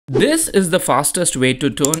This is the fastest way to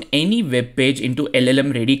turn any web page into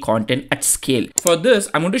LLM ready content at scale. For this,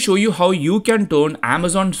 I'm going to show you how you can turn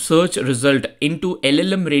Amazon search result into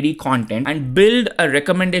LLM ready content and build a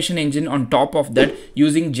recommendation engine on top of that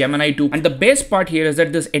using Gemini 2. And the best part here is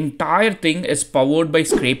that this entire thing is powered by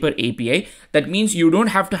ScraperAPI. That means you don't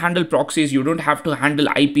have to handle proxies, you don't have to handle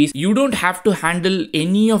IPs, you don't have to handle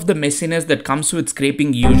any of the messiness that comes with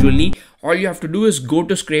scraping usually. All you have to do is go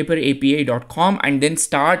to ScraperAPI.com and then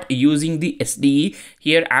start using the SDE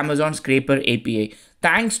here, Amazon ScraperAPI.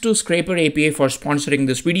 Thanks to ScraperAPI for sponsoring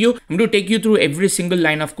this video. I'm going to take you through every single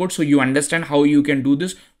line of code so you understand how you can do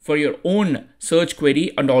this for your own search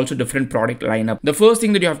query and also different product lineup. The first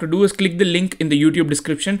thing that you have to do is click the link in the YouTube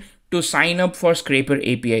description to sign up for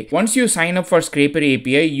ScraperAPI. Once you sign up for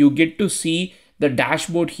ScraperAPI, you get to see the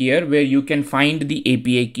dashboard here where you can find the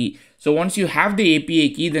API key. So once you have the API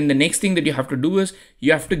key, then the next thing that you have to do is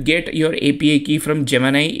you have to get your API key from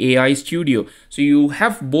Gemini AI Studio. So you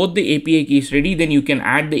have both the API keys ready, then you can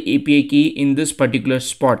add the API key in this particular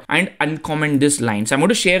spot and uncomment this line. So I'm going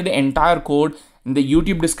to share the entire code in the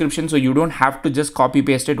YouTube description so you don't have to just copy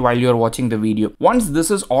paste it while you're watching the video. Once this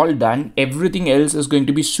is all done, everything else is going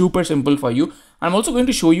to be super simple for you. I'm also going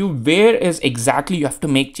to show you where is exactly you have to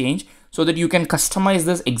make change so that you can customize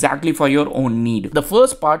this exactly for your own need. The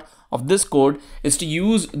first part of this code is to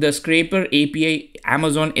use the ScraperAPI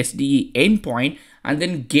Amazon SDE endpoint and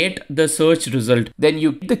then get the search result. Then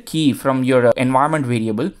you get the key from your environment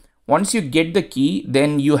variable. Once you get the key,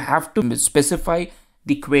 then you have to specify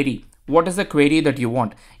the query. What is the query that you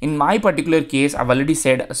want? In my particular case, I've already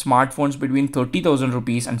said smartphones between 30,000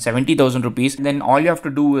 rupees and 70,000 rupees. Then all you have to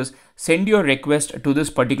do is send your request to this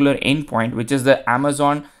particular endpoint, which is the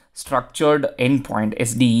Amazon structured endpoint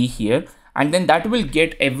SDE here. And then that will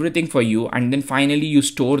get everything for you. And then finally you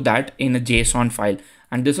store that in a JSON file.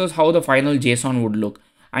 And this is how the final JSON would look.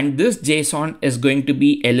 And this JSON is going to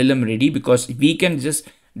be LLM ready because we can just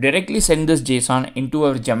directly send this JSON into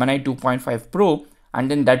our Gemini 2.5 Pro. And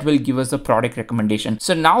then that will give us the product recommendation.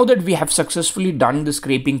 So now that we have successfully done the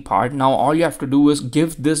scraping part, now all you have to do is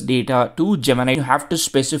give this data to Gemini. You have to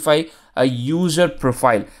specify a user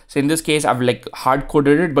profile. So in this case, I've like hard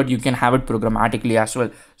coded it, but you can have it programmatically as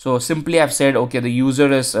well. So simply I've said, okay, the user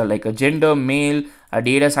is like a gender, male, a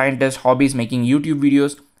data scientist, hobbies, making YouTube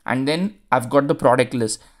videos. And then I've got the product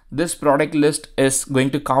list. This product list is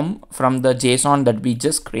going to come from the JSON that we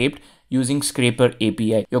just scraped using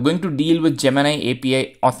ScraperAPI. You're going to deal with Gemini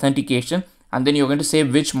API authentication, and then you're going to say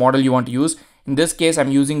which model you want to use. In this case,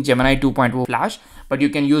 I'm using Gemini 2.0 Flash, but you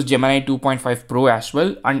can use Gemini 2.5 Pro as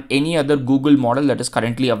well and any other Google model that is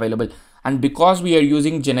currently available. And because we are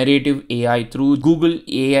using generative AI through Google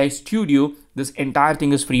AI Studio, this entire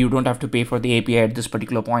thing is free. You don't have to pay for the API at this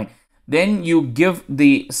particular point. Then you give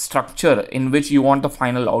the structure in which you want the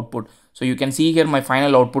final output. So you can see here my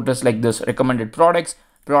final output is like this: recommended products,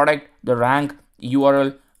 product, the rank,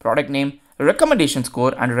 URL, product name, recommendation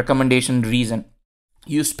score, and recommendation reason.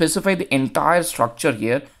 You specify the entire structure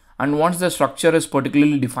here, and once the structure is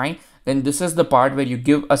particularly defined, then this is the part where you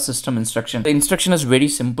give a system instruction. The instruction is very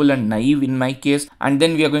simple and naive in my case, and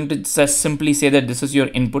then we are going to just simply say that this is your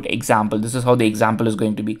input example. This is how the example is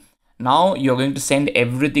going to be. Now you're going to send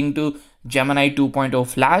everything to Gemini 2.0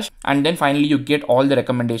 Flash, and then finally you get all the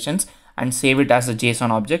recommendations and save it as a JSON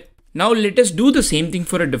object. Now let us do the same thing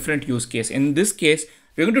for a different use case. In this case,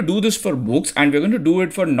 we're going to do this for books, and we're going to do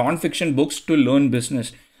it for non-fiction books to learn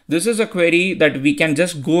business. This is a query that we can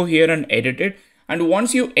just go here and edit it. And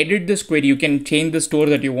once you edit this query, you can change the store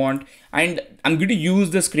that you want. And I'm going to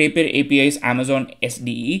use the ScraperAPI's Amazon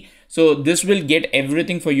SDE. So this will get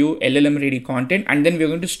everything for you, LLM ready content. And then we're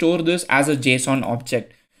going to store this as a JSON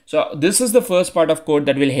object. So this is the first part of code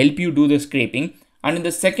that will help you do the scraping. And in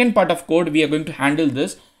the second part of code, we are going to handle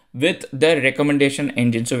this with the recommendation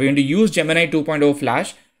engine. So we're going to use Gemini 2.0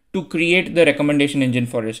 Flash to create the recommendation engine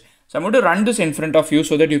for us. So I'm going to run this in front of you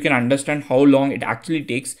so that you can understand how long it actually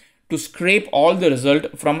takes to scrape all the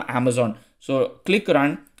result from Amazon. So click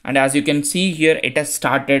run, and as you can see here, it has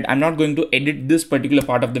started. I'm not going to edit this particular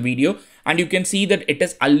part of the video, and you can see that it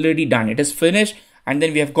is already done. It is finished, and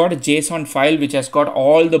then we have got a JSON file which has got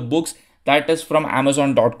all the books that is from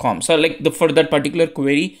Amazon.com. So like for that particular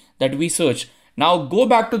query that we search. Now go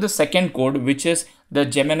back to the second code, which is the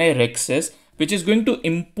Gemini RecSys, which is going to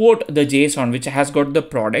import the JSON, which has got the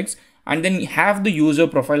products, and then have the user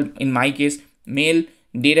profile, in my case, male,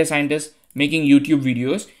 data scientist, making YouTube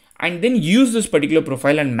videos, and then use this particular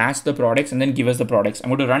profile and match the products and then give us the products. I'm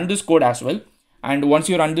going to run this code as well. And once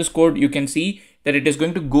you run this code, you can see that it is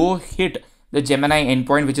going to go hit the Gemini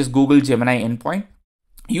endpoint, which is Google Gemini endpoint.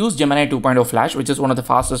 Use Gemini 2.0 Flash, which is one of the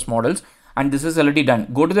fastest models, and this is already done.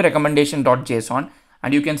 Go to the recommendation.json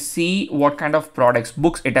and you can see what kind of products,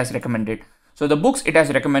 books it has recommended. So the books it has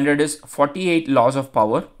recommended is 48 Laws of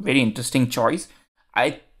Power. Very interesting choice.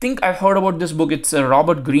 I think I've heard about this book. It's a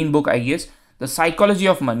Robert Greene book, I guess. The Psychology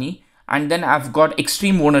of Money. And then I've got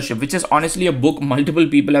Extreme Ownership, which is honestly a book multiple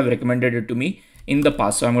people have recommended it to me in the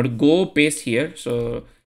past. So I'm going to go paste here. So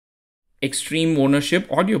Extreme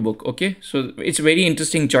Ownership audiobook. Okay, so it's a very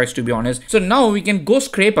interesting choice, to be honest. So now we can go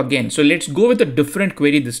scrape again. So let's go with a different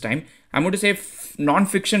query this time. I'm going to say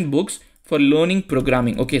non-fiction books for learning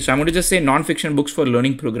programming. Okay, so I'm going to just say non-fiction books for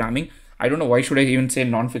learning programming. I don't know why should I even say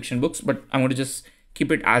non-fiction books, but I'm going to just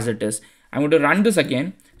keep it as it is. I'm going to run this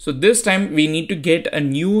again. So this time we need to get a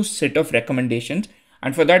new set of recommendations,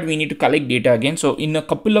 and for that we need to collect data again. So in a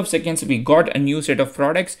couple of seconds we got a new set of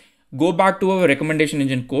products. Go back to our recommendation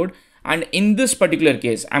engine code, and in this particular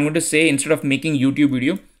case I'm going to say, instead of making YouTube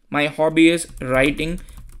video, my hobby is writing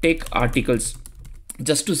tech articles,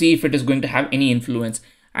 just to see if it is going to have any influence.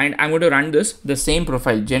 And I'm going to run this, the same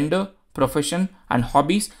profile, gender, profession and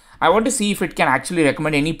hobbies. I want to see if it can actually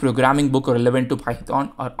recommend any programming book relevant to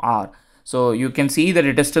Python or R. So you can see that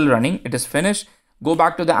it is still running. It is finished. Go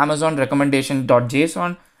back to the Amazon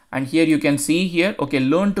recommendation.json, and here you can see here, okay,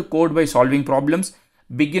 learn to code by solving problems,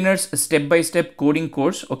 beginners step-by-step coding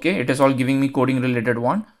course. Okay, it is all giving me coding related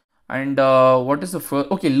one. And what is the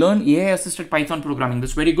first? Okay, learn AI assisted Python programming.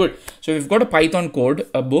 That's very good. So we've got a Python code,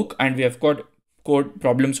 a book, and we have got code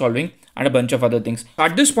problem solving and a bunch of other things.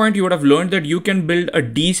 At this point, you would have learned that you can build a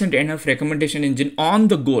decent enough recommendation engine on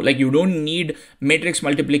the go. Like, you don't need matrix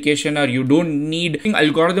multiplication, or you don't need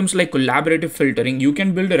algorithms like collaborative filtering. You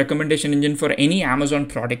can build a recommendation engine for any Amazon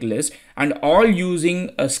product list, and all using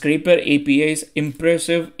a ScraperAPI's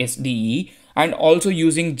impressive SDE, and also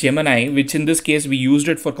using Gemini, which in this case we used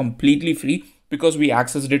it for completely free because we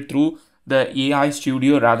accessed it through the AI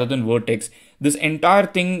Studio rather than Vertex. This entire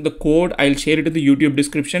thing, the code, I'll share it in the YouTube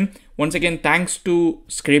description. Once again, thanks to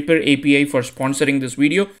ScraperAPI for sponsoring this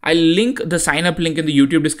video. I'll link the sign up link in the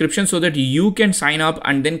YouTube description so that you can sign up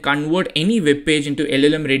and then convert any web page into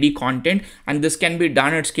LLM ready content. And this can be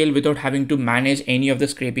done at scale without having to manage any of the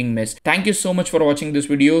scraping mess. Thank you so much for watching this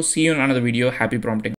video. See you in another video. Happy prompting.